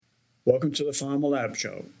Welcome to the Pharma Lab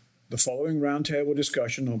Show. The following roundtable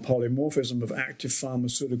discussion on polymorphism of active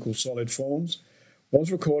pharmaceutical solid forms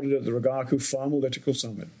was recorded at the Rigaku Pharmaceutical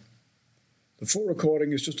Summit. The full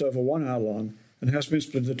recording is just over 1 hour long and has been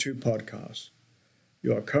split into 2 podcasts.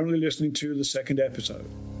 You are currently listening to the second episode.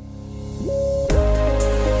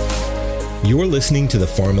 You're listening to the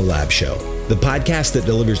Pharma Lab Show, the podcast that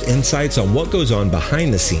delivers insights on what goes on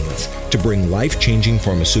behind the scenes to bring life-changing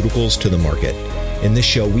pharmaceuticals to the market. In this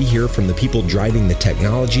show, we hear from the people driving the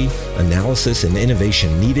technology, analysis, and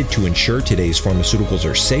innovation needed to ensure today's pharmaceuticals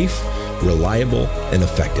are safe, reliable, and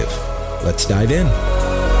effective. Let's dive in.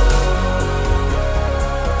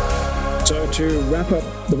 So to wrap up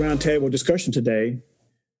the roundtable discussion today,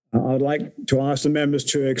 I'd like to ask the members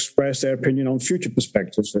to express their opinion on future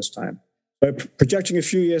perspectives this time. So projecting a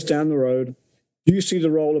few years down the road, do you see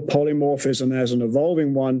the role of polymorphism as an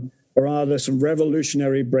evolving one, or are there some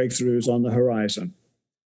revolutionary breakthroughs on the horizon?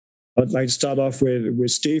 I'd like to start off with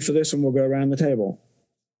Steve for this, and we'll go around the table.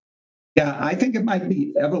 Yeah, I think it might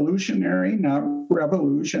be evolutionary, not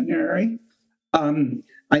revolutionary.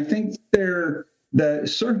 I think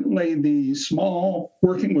certainly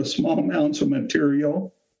working with small amounts of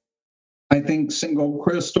material. I think single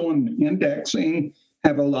crystal and indexing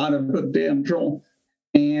have a lot of potential,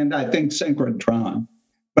 and I think synchrotron.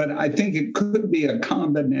 But I think it could be a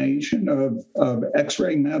combination of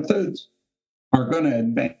X-ray methods are going to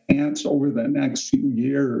advance over the next few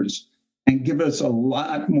years and give us a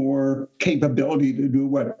lot more capability to do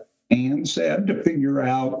what Anne said, to figure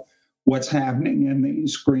out what's happening in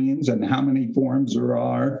these screens and how many forms there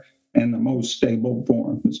are and the most stable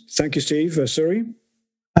forms. Thank you, Steve. Suri?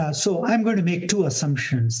 So I'm going to make 2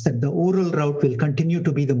 assumptions: that the oral route will continue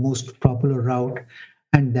to be the most popular route,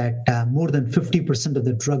 and that more than 50% of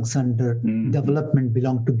the drugs under development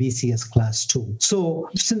belong to BCS class 2. So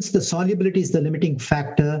since the solubility is the limiting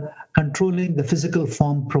factor, controlling the physical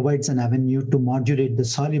form provides an avenue to modulate the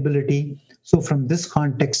solubility. So from this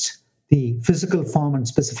context, the physical form, and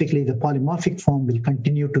specifically the polymorphic form, will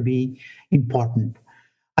continue to be important.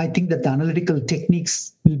 I think that the analytical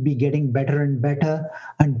techniques will be getting better and better,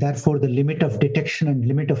 and therefore the limit of detection and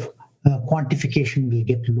limit of quantification will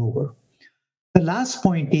get lower. The last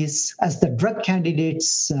point is, as the drug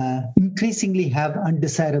candidates increasingly have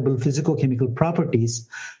undesirable physicochemical properties,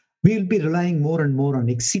 we will be relying more and more on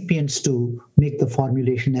excipients to make the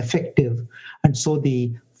formulation effective. And so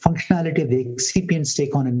the functionality of the excipients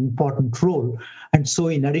take on an important role. And so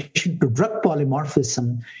in addition to drug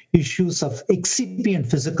polymorphism, issues of excipient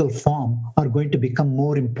physical form are going to become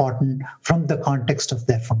more important from the context of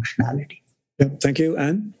their functionality. Thank you.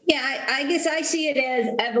 Anne? Yeah, I guess I see it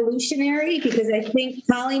as evolutionary, because I think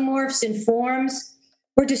polymorphs and forms,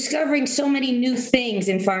 we're discovering so many new things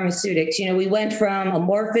in pharmaceutics. You know, we went from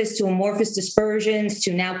amorphous to amorphous dispersions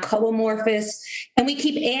to now coamorphous, and we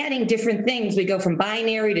keep adding different things. We go from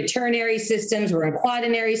binary to ternary systems, we're in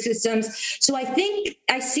quaternary systems. So I think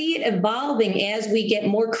I see it evolving as we get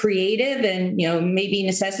more creative, and, maybe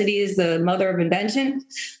necessity is the mother of invention.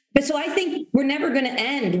 But so I think we're never going to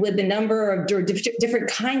end with the number of different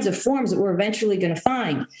kinds of forms that we're eventually going to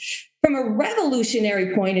find. From a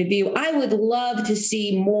revolutionary point of view, I would love to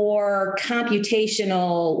see more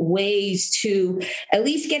computational ways to at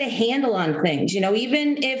least get a handle on things,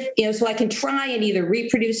 even if, so I can try and either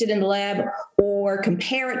reproduce it in the lab or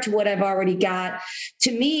compare it to what I've already got.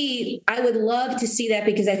 To me, I would love to see that,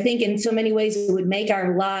 because I think in so many ways it would make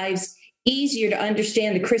our lives easier to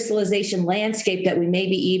understand the crystallization landscape that we may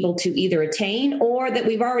be able to either attain, or that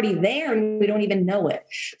we've already there and we don't even know it.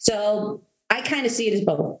 So I kind of see it as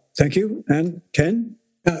both. Thank you. And Ken?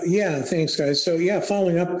 Yeah, thanks, guys. So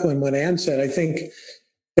following up on what Anne said, I think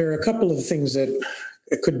there are a couple of things that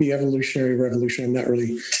it could be evolutionary, revolutionary.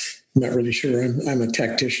 I'm not really sure. I'm a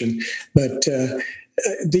tactician, but the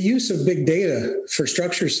use of big data for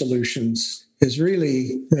structure solutions is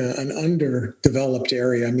really an underdeveloped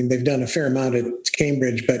area. I mean, they've done a fair amount at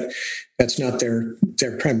Cambridge, but that's not their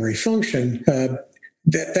primary function.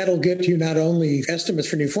 That'll get you not only estimates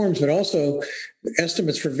for new forms, but also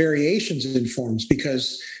estimates for variations in forms,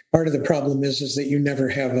 because part of the problem is that you never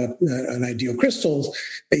have an ideal crystal,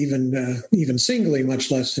 even singly, much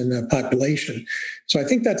less in a population. So I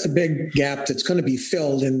think that's a big gap that's going to be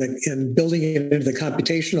filled in building it into the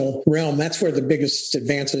computational realm. That's where the biggest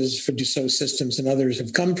advances for Dassault systems and others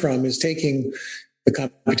have come from, is taking the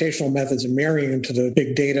computational methods and marrying them to the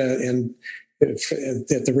big data and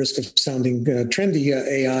at the risk of sounding trendy,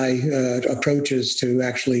 AI approaches to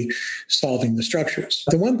actually solving the structures.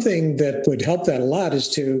 The one thing that would help that a lot is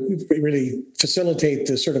to really facilitate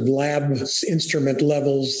the sort of lab instrument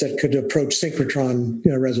levels that could approach synchrotron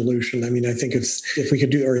resolution. I mean, I think if we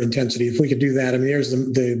could do, or intensity, if we could do that, I mean, there's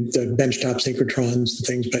the benchtop synchrotrons and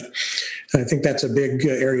things, but I think that's a big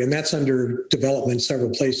area, and that's under development in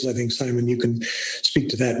several places. I think, Simon, you can speak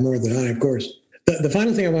to that more than I, of course. The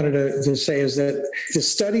final thing I wanted to say is that the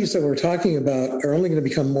studies that we're talking about are only going to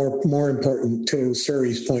become more important, to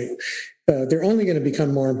Suri's point. They're only going to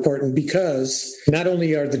become more important because not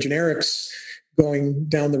only are the generics going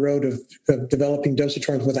down the road of developing dosage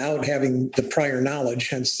forms without having the prior knowledge,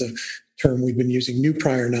 hence the term we've been using, new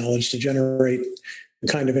prior knowledge, to generate the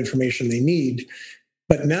kind of information they need.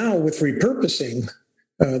 But now with repurposing,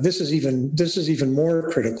 this is even more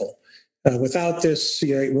critical. Without this,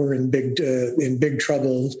 we're in big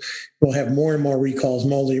trouble. We'll have more and more recalls,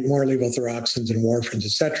 more levothyroxines and warfarins,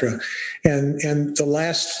 et cetera. And the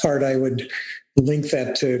last part I would link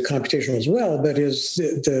that to computational as well, but is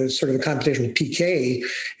the sort of the computational PK,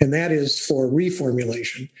 and that is for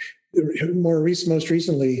reformulation. Most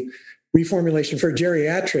recently, reformulation for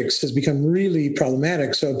geriatrics has become really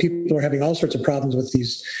problematic. So people are having all sorts of problems with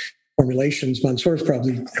these formulations. Mansour's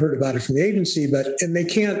probably heard about it from the agency, and they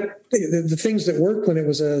can't, the things that work when it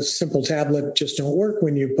was a simple tablet just don't work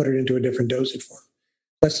when you put it into a different dosage form.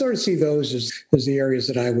 I sort of see those as the areas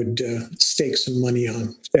that I would stake some money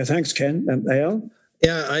on. Yeah, thanks, Ken. Eyal?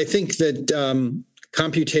 Yeah, I think that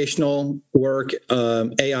computational work,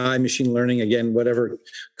 AI, machine learning, again, whatever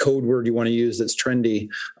code word you want to use that's trendy,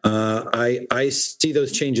 I see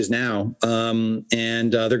those changes now,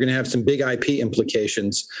 and they're going to have some big IP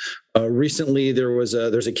implications. Recently, there's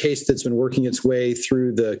a case that's been working its way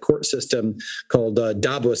through the court system called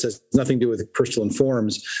Davos. It has nothing to do with crystalline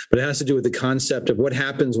forms, but it has to do with the concept of what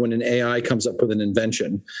happens when an AI comes up with an invention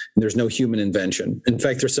and there's no human invention. In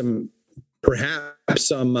fact, there's perhaps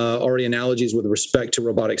some already analogies with respect to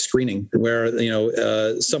robotic screening,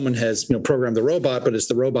 where someone has programmed the robot, but it's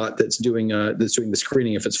the robot that's doing the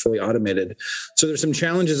screening if it's fully automated. So there's some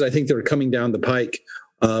challenges I think that are coming down the pike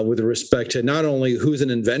with respect to not only who's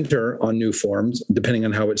an inventor on new forms, depending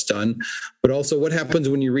on how it's done, but also what happens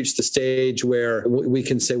when you reach the stage where we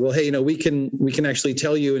can say, well, hey, we can actually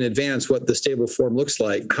tell you in advance what the stable form looks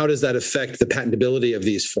like. How does that affect the patentability of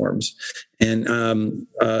these forms? And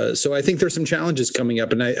so I think there's some challenges coming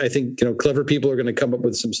up, and I think clever people are going to come up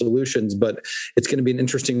with some solutions, but it's going to be an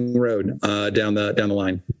interesting road down the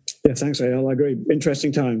line. Yeah, thanks, Eyal. I agree.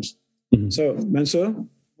 Interesting times. Mm-hmm. So, Mansour?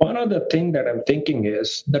 One other thing that I'm thinking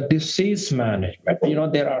is the disease management.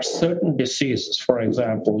 There are certain diseases. For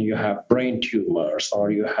example, you have brain tumors, or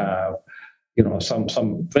you have,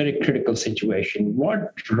 some very critical situation.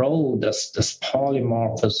 What role does this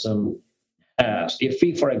polymorphism has? If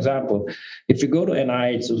we, for example, if you go to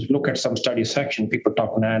NIH, look at some study section, people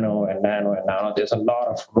talk nano and nano and nano. There's a lot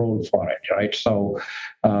of role for it, right? So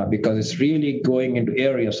because it's really going into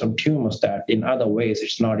areas, some tumors that in other ways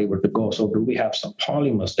it's not able to go. So do we have some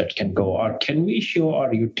polymers that can go? Or can we show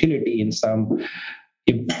our utility in some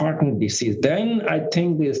important disease? Then I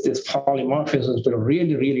think this polymorphism will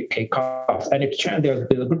really, really take off. And there's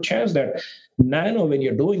a good chance that nano, when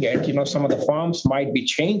you're doing it, some of the forms might be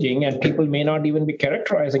changing, and people may not even be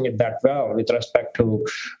characterizing it that well with respect to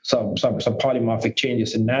some polymorphic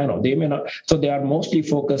changes in nano. They may not. So they are mostly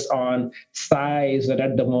focused on size and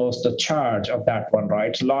at the most the charge of that one,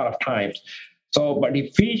 right? A lot of times. So, but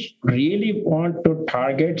if we really want to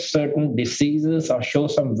target certain diseases or show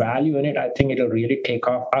some value in it, I think it'll really take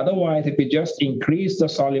off. Otherwise, if we just increase the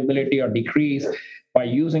solubility or decrease by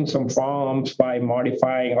using some forms, by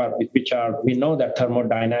modifying, or which are, we know that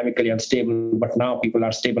thermodynamically unstable, but now people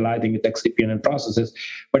are stabilizing with excipient and processes.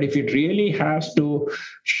 But if it really has to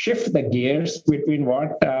shift the gears between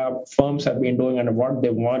what firms have been doing and what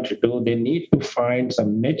they want to do, they need to find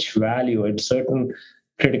some niche value in certain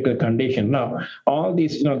critical condition. Now, all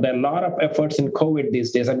these, there are a lot of efforts in COVID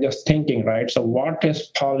these days. I'm just thinking, right? So what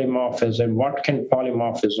is polymorphism? What can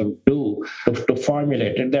polymorphism do to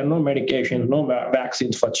formulate it? There are no medications, no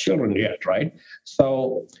vaccines for children yet, right?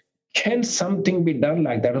 So can something be done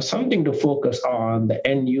like that, or something to focus on the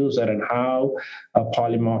end user and how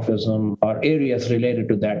polymorphism or areas related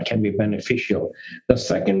to that can be beneficial? The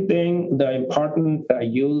second thing, the important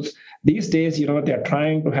use, these days, they're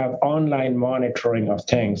trying to have online monitoring of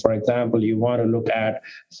things. For example, you want to look at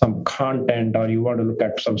some content, or you want to look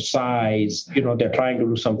at some size, they're trying to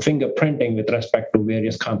do some fingerprinting with respect to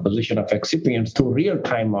various composition of excipients through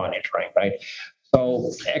real-time monitoring, right?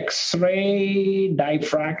 So X-ray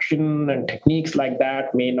diffraction and techniques like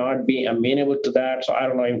that may not be amenable to that. So I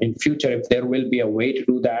don't know in future if there will be a way to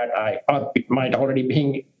do that. It might already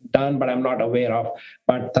be done, but I'm not aware of.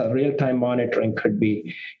 But the real-time monitoring could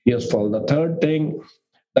be useful. The third thing,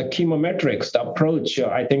 the chemometrics, the approach,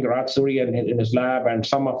 I think Ratsuri in his lab and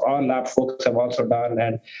some of our lab folks have also done,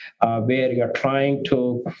 and where you're trying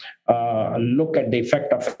to look at the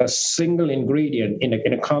effect of a single ingredient in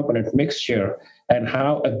a component mixture and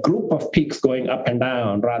how a group of peaks going up and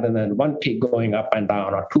down rather than one peak going up and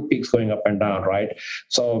down or two peaks going up and down, right?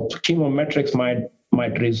 So chemometrics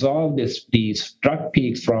might resolve these drug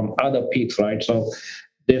peaks from other peaks, right? So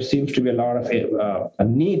there seems to be a lot of a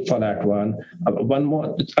need for that one. One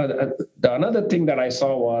more, another thing that I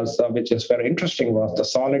saw was, which is very interesting, was the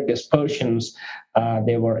solid dispersions.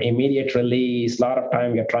 They were immediate release. A lot of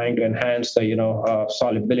time you're trying to enhance the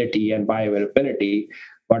solubility and bioavailability,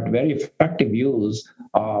 but very effective use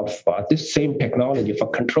of this same technology for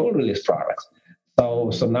controlled release products.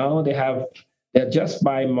 So now they're just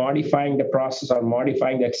by modifying the process or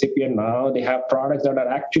modifying the excipient, now they have products that are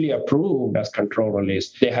actually approved as control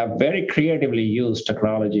release. They have very creatively used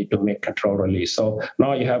technology to make control release. So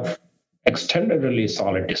now you have extended release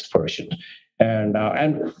solid dispersion. And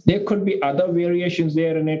there could be other variations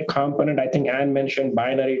there in it, component. I think Anne mentioned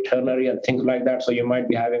binary, ternary, and things like that. So you might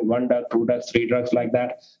be having 1 drug, 2 drugs, 3 drugs like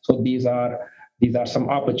that. So these are some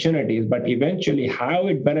opportunities, but eventually how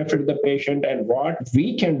it benefits the patient and what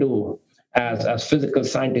we can do as physical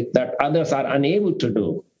scientists that others are unable to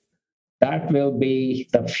do, that will be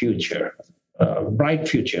the future, bright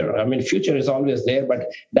future. I mean, future is always there, but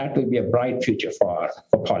that will be a bright future for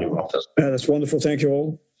polymorphism. That's wonderful. Thank you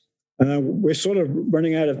all. We're sort of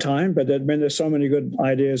running out of time, but there's so many good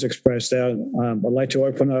ideas expressed there. I'd like to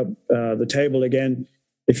open up the table again.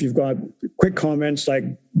 If you've got quick comments, like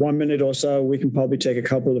 1 minute or so, we can probably take a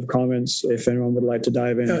couple of comments if anyone would like to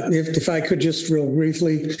dive in. If I could just real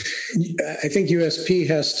briefly, I think USP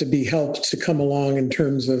has to be helped to come along in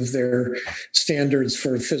terms of their standards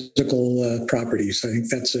for physical properties. I think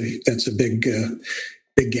that's a big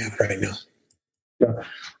gap right now. Yeah.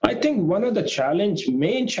 I think one of the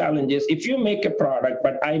main challenges, if you make a product,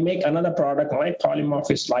 but I make another product, my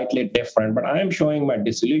polymorph is slightly different, but I am showing my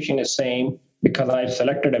dissolution is same, because I've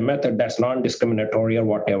selected a method that's non-discriminatory or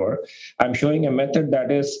whatever. I'm showing a method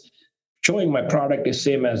that is showing my product is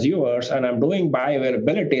same as yours, and I'm doing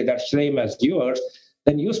bioavailability that's same as yours,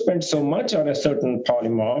 then you spend so much on a certain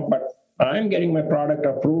polymorph, but I'm getting my product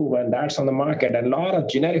approved and that's on the market. And a lot of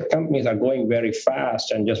generic companies are going very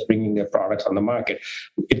fast and just bringing their products on the market.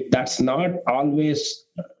 That's not always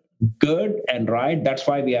good and right. That's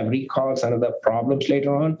why we have recalls and other problems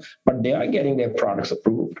later on, but they are getting their products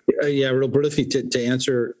approved. Yeah, real briefly to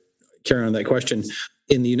answer Karen on that question.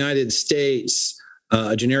 In the United States,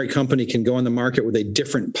 a generic company can go on the market with a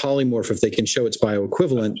different polymorph if they can show it's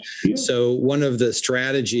bioequivalent. Yeah. So one of the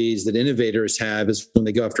strategies that innovators have is when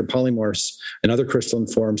they go after polymorphs and other crystalline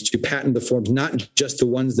forms to patent the forms, not just the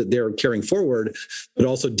ones that they're carrying forward, but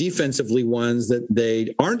also defensively ones that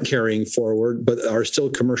they aren't carrying forward, but are still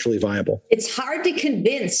commercially viable. It's hard to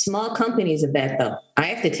convince small companies of that, though. I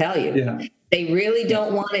have to tell you. Yeah. They really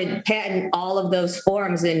don't want to patent all of those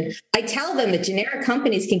forms. And I tell them that generic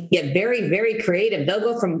companies can get very, very creative. They'll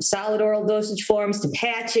go from solid oral dosage forms to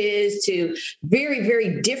patches to very,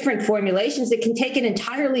 very different formulations that can take an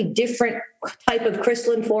entirely different type of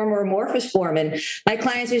crystalline form or amorphous form. And my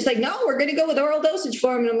clients are just like, no, we're going to go with oral dosage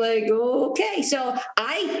form. And I'm like, okay. So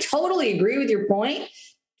I totally agree with your point.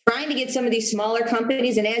 Trying to get some of these smaller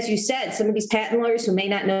companies, and as you said, some of these patent lawyers who may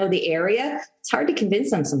not know the area, it's hard to convince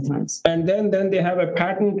them sometimes. And then they have a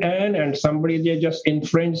patent and somebody, they just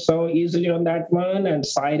infringe so easily on that one and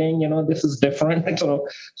citing, this is different. So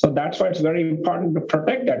that's why it's very important to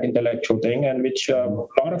protect that intellectual thing, and which a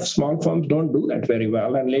lot of small firms don't do that very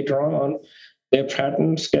well. And later on, their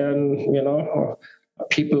patents can,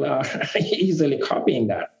 people are easily copying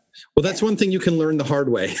that. Well, that's one thing you can learn the hard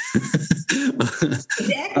way.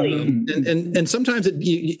 Exactly. And sometimes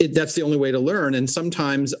that's the only way to learn. And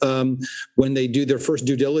sometimes when they do their first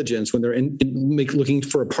due diligence, when they're looking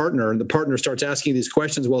for a partner, and the partner starts asking these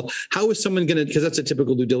questions, well, how is someone going to, because that's a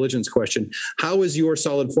typical due diligence question, how is your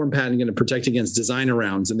solid form patent going to protect against design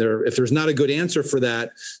arounds? And if there's not a good answer for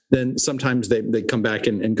that, then sometimes they come back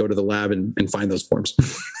and go to the lab and find those forms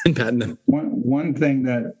and patent them. One thing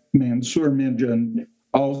that Mansoor mentioned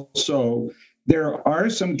also, there are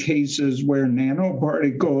some cases where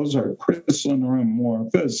nanoparticles are crystalline or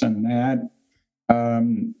amorphous, and that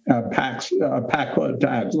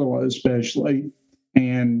paclitaxel especially,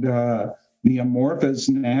 and the amorphous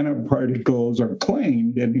nanoparticles are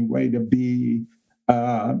claimed anyway to be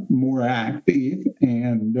more active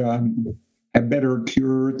and have better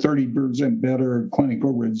cure, 30% better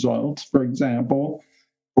clinical results, for example,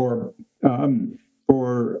 for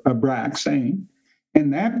Abraxane.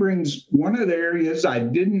 And that brings one of the areas I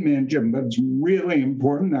didn't mention, but it's really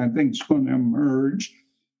important, I think it's going to emerge.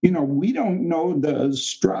 We don't know the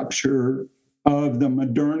structure of the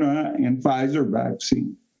Moderna and Pfizer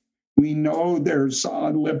vaccine. We know there's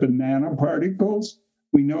solid lipid nanoparticles.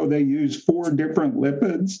 We know they use 4 different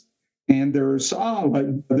lipids, and they're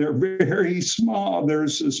solid. They're very small. They're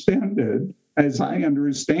suspended, as I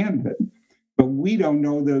understand it. But we don't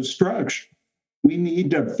know the structure. We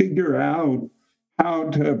need to figure out how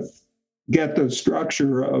to get the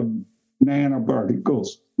structure of nanoparticles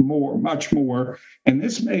much more. And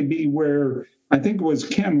this may be where, I think it was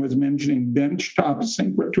Ken was mentioning benchtop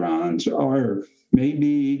synchrotrons, or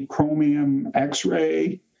maybe chromium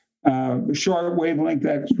X-ray, short wavelength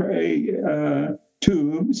X-ray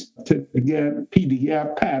tubes to get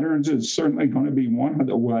PDF patterns is certainly going to be one of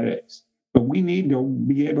the ways. But we need to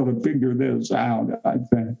be able to figure this out, I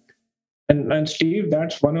think. And Steve,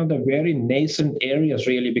 that's one of the very nascent areas,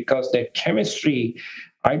 really, because the chemistry,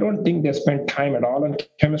 I don't think they spend time at all on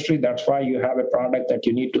chemistry. That's why you have a product that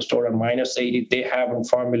you need to store at -80. They haven't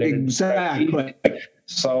formulated. Exactly.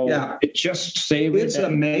 So it just saves It's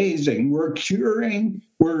amazing. We're curing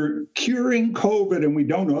COVID, and we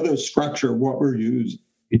don't know the structure of what we're using.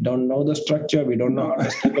 We don't know the structure. We don't know how to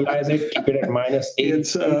stabilize it. Keep it at -80.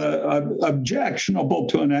 It's objectionable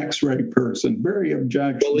to an X-ray person. Very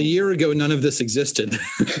objectionable. Well, a year ago, none of this existed.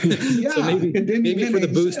 Yeah, so maybe for the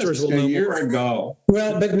boosters, we'll know a year more. ago.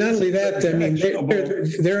 Well, but not only that, I mean,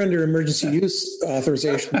 they're under emergency use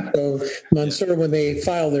authorization. So, Mansour, when they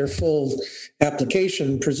file their full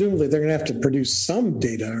application, presumably they're going to have to produce some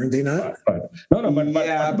data, aren't they not? No, but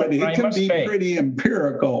it can be pretty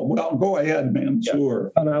empirical. Well, go ahead,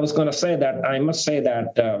 Mansour. And I was going to say that I must say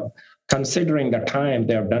that considering the time,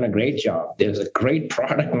 they have done a great job. There's a great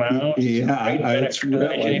product now. If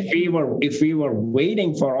we were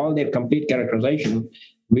waiting for all their complete characterization,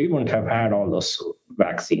 we wouldn't have had all those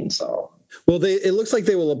vaccines. So, well, it looks like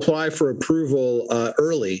they will apply for approval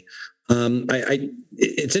early.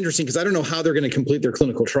 It's interesting because I don't know how they're going to complete their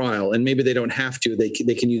clinical trial, and maybe they don't have to. They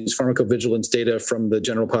can use pharmacovigilance data from the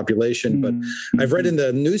general population. But I've read in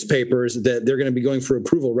the newspapers that they're going to be going for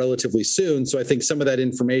approval relatively soon. So I think some of that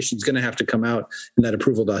information is going to have to come out in that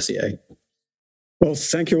approval dossier. Well,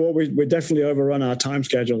 thank you all. We definitely overrun our time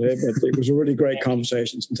schedule here, but it was a really great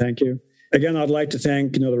conversation. And thank you. Again, I'd like to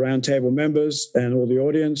thank the roundtable members and all the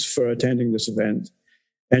audience for attending this event.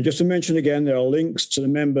 And just to mention again, there are links to the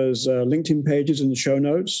members' LinkedIn pages in the show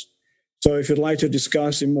notes. So if you'd like to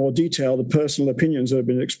discuss in more detail the personal opinions that have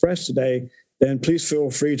been expressed today, then please feel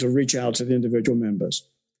free to reach out to the individual members.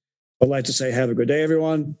 I'd like to say have a good day,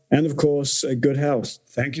 everyone. And of course, good health.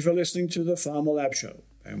 Thank you for listening to the Pharma Lab Show,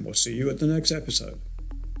 and we'll see you at the next episode.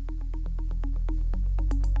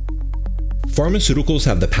 Pharmaceuticals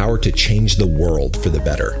have the power to change the world for the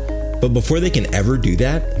better. But before they can ever do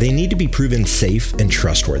that, they need to be proven safe and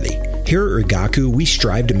trustworthy. Here at Rigaku, we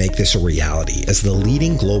strive to make this a reality as the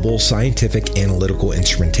leading global scientific analytical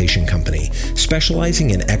instrumentation company, specializing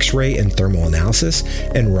in X-ray and thermal analysis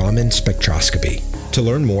and Raman spectroscopy. To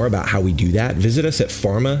learn more about how we do that, visit us at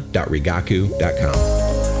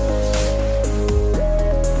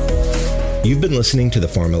pharma.rigaku.com. You've been listening to the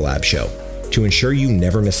Pharma Lab Show. To ensure you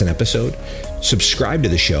never miss an episode, subscribe to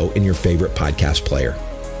the show in your favorite podcast player.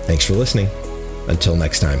 Thanks for listening. Until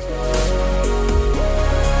next time.